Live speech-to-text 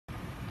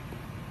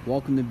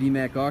Welcome to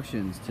BMAK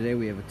Auctions. Today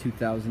we have a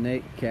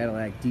 2008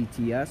 Cadillac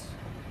DTS.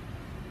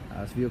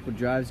 This vehicle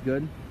drives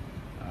good.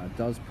 It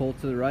does pull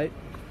to the right.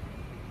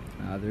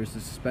 There's the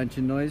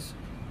suspension noise.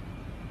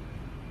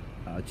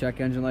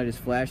 Check engine light is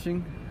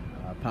flashing.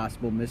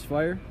 Possible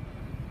misfire.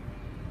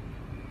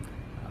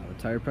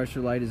 The tire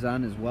pressure light is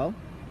on as well.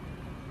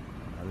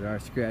 There are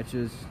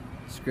scratches,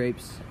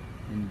 scrapes,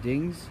 and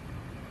dings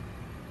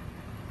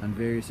on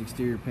various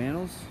exterior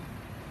panels.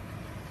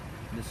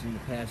 Missing the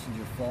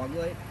passenger fog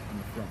light on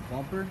the front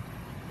bumper.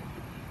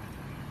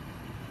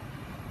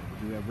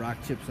 We do have rock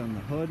chips on the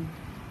hood.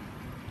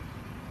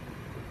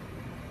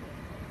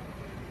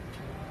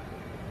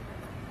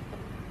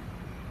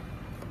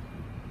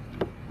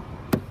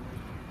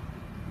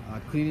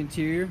 Clean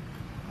interior,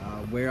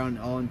 wear on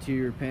all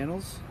interior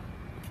panels.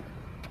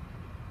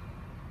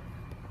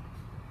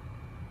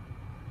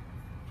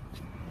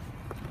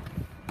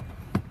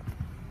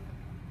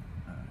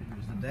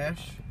 Here's the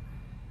dash.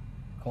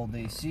 Cold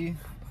AC.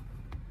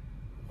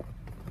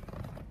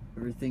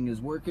 Everything is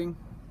working.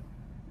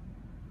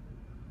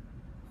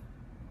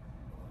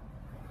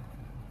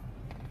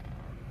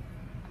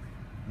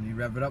 Let me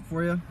rev it up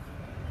for you.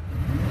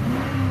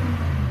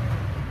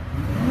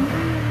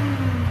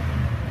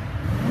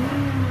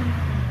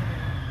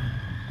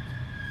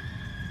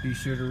 Be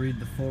sure to read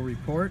the full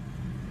report.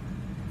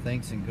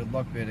 Thanks and good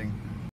luck bidding.